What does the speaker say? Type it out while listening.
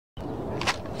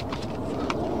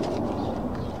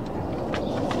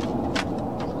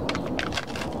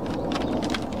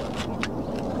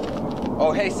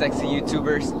Oh hey sexy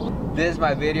YouTubers, this is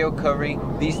my video covering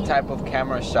these type of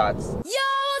camera shots. Yo,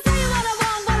 tell you what I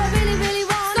want, what I really, really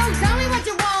want. Don't tell me what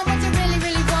you want, what you really,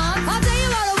 really want. I'll tell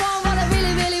you what I want, what I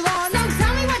really, really want. Don't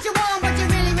tell me what you want, what you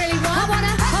really, really want. I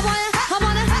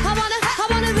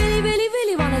wanna really, really,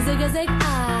 really wanna zig a zig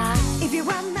ah. If you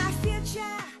want my future.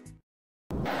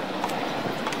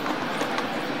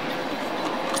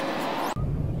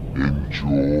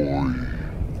 Enjoy.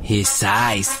 His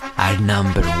eyes are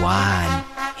number one.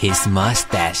 His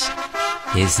mustache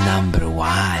is number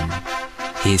one.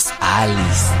 His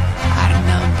eyes are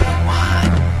number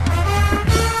one.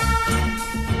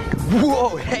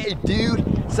 Whoa, hey dude!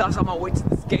 So I was on my way to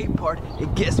the skate park,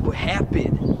 and guess what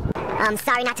happened?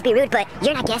 Sorry not to be rude, but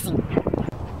you're not guessing.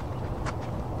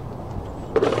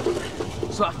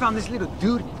 So I found this little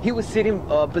dude. He was sitting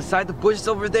beside the bushes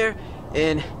over there,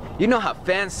 and you know how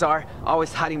fans are,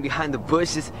 always hiding behind the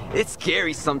bushes. It's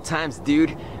scary sometimes,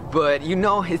 dude. But you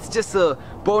know, it's just a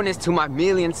bonus to my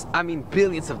billions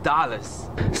of dollars.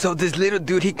 So this little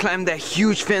dude, he climbed that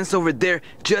huge fence over there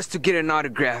just to get an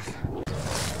autograph.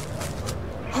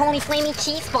 Holy flaming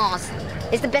cheese balls.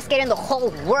 It's the best skater in the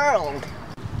whole world.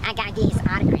 I gotta get his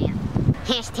autograph.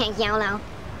 Hashtag YOLO.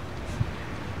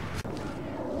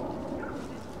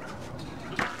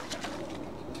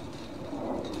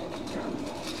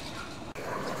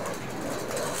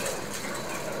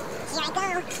 Here I go.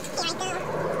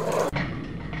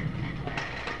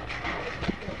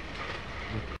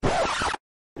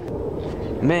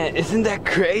 Man, isn't that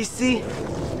crazy?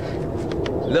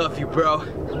 Love you, bro.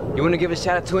 You wanna give a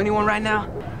shout out to anyone right now?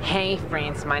 Hey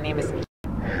friends, my name is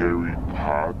Harry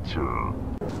Potter.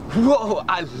 Whoa,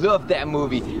 I love that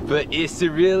movie, but is it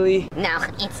really? No,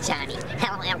 it's Johnny.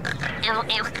 LOL,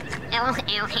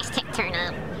 hashtag turn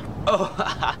up.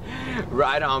 Oh,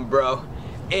 right on, bro.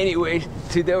 Anyways,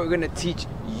 today we're gonna teach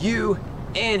you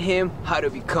and him how to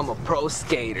become a pro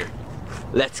skater.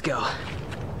 Let's go.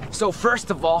 So first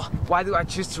of all, why do I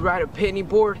choose to ride a penny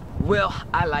board? Well,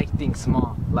 I like things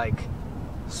small, like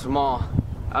small.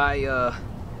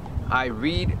 I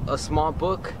read a small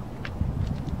book.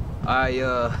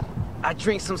 I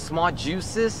drink some small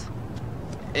juices,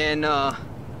 and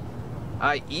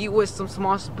I eat with some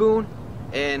small spoon,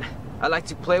 and I like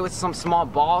to play with some small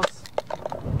balls.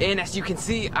 And as you can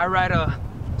see, I ride a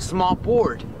small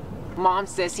board. Mom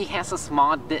says he has a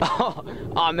small dick.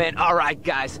 Oh man, alright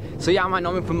guys. So y'all might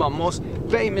know me from my most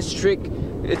famous trick.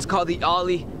 It's called the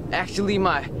ollie. Actually,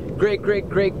 my great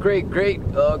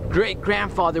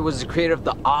grandfather was the creator of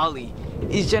the ollie.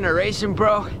 Each generation,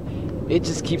 bro, it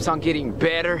just keeps on getting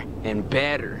better and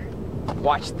better.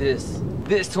 Watch this.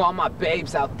 This to all my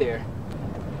babes out there.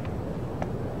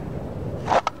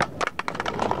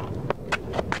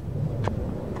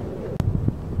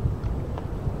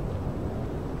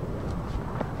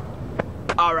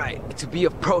 Alright, to be a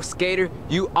pro skater,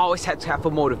 you always have to have a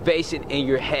motivation in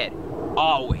your head.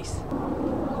 Always.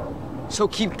 So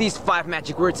keep these 5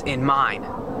 magic words in mind.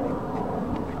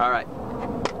 Alright.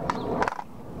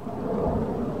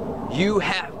 You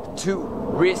have to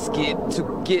risk it to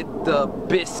get the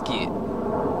biscuit.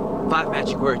 5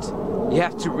 magic words. You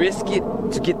have to risk it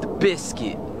to get the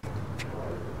biscuit.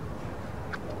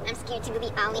 I'm scared to do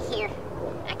the ollie here.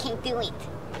 I can't do it.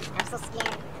 I'm so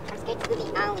scared. I'm scared to do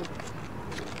the ollie.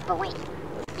 But wait,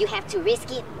 you have to risk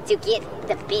it to get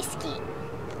the biscuit.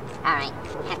 Alright,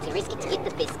 have to risk it to get the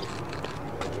biscuit.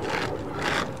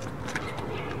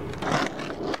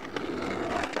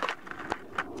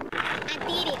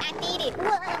 I did it,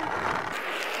 whoa!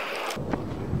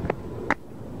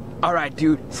 Alright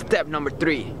dude, step number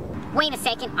 3. Wait a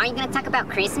second, are you gonna talk about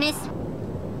Christmas?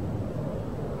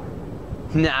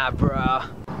 Nah, bro.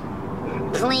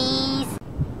 Please?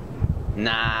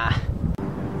 Nah.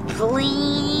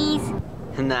 Please?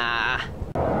 Nah.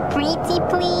 Pretty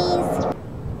please?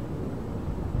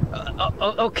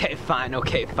 Okay, fine. I'm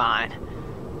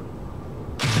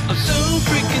so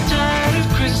freaking tired of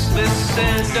Christmas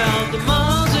and all the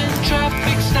malls and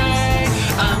traffic stay.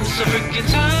 I'm so freaking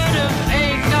tired of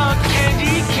eggnog,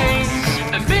 candy canes,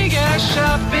 and big ass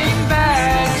shopping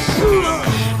bags.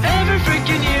 Every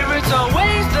freaking year it's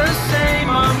always the same.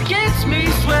 Mom gets me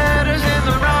sweaters and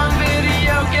the wrong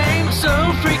video game. So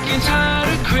freaking tired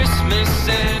of Christmas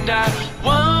and I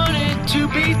want it to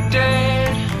be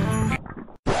dead.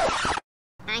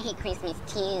 I hate Christmas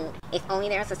too. If only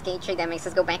there was a skate trick that makes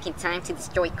us go back in time to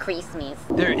destroy Christmas.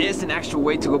 There is an actual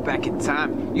way to go back in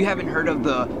time. You haven't heard of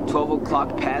the 12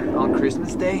 o'clock path on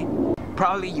Christmas Day?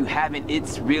 Probably you haven't.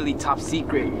 It's really top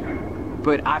secret.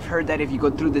 But I've heard that if you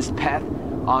go through this path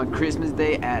on Christmas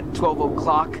Day at 12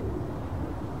 o'clock,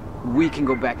 we can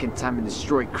go back in time and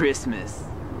destroy Christmas.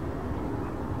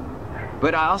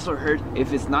 But I also heard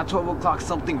if it's not 12 o'clock,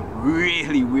 something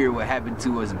really weird will happen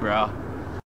to us, bro.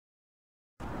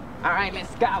 Alright,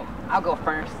 let's go. I'll go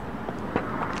first.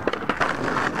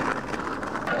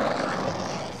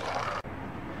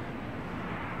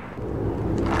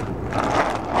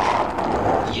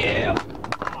 Yeah!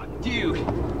 Oh, dude,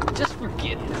 just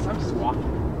forget this. I'm just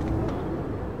walking.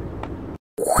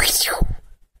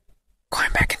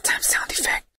 Going back in time sound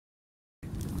effect.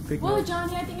 Whoa,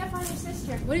 Johnny, I think I found your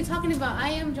sister. What are you talking about? I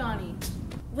am Johnny.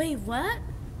 Wait, what?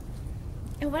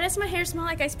 And why does my hair smell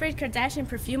like I sprayed Kardashian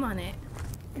perfume on it?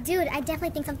 Dude, I definitely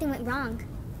think something went wrong.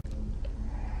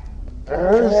 We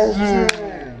did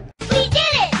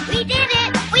it! We did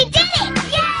it! We did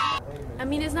it! Yeah! I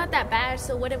mean, it's not that bad,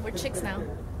 so what if we're chicks now?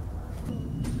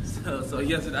 So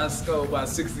yesterday I scored about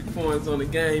 60 points on the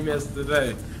game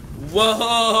yesterday.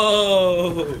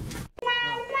 Whoa!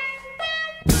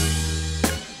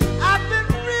 I've been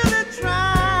really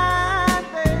trying,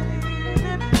 baby,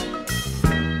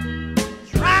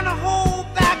 trying to hold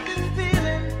back this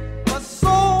feeling for so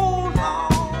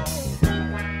long.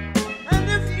 And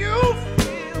if you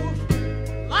feel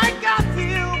like I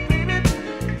feel, baby,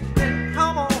 then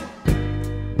come on.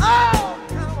 Oh,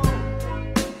 come on.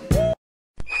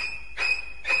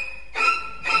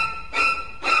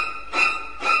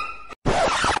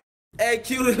 Hey,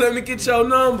 cutie, let me get your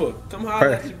number. Come holler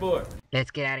at your boy. Let's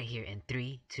get out of here in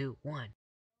 3, 2, 1.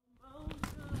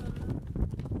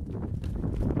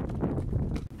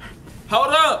 Hold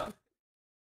up!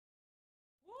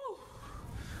 Woo.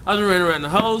 I done ran around the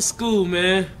whole school,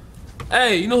 man.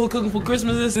 Hey, you know who cooking for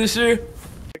Christmas is this year?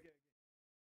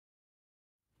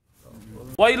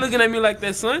 Why you looking at me like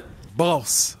that, son?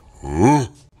 Boss.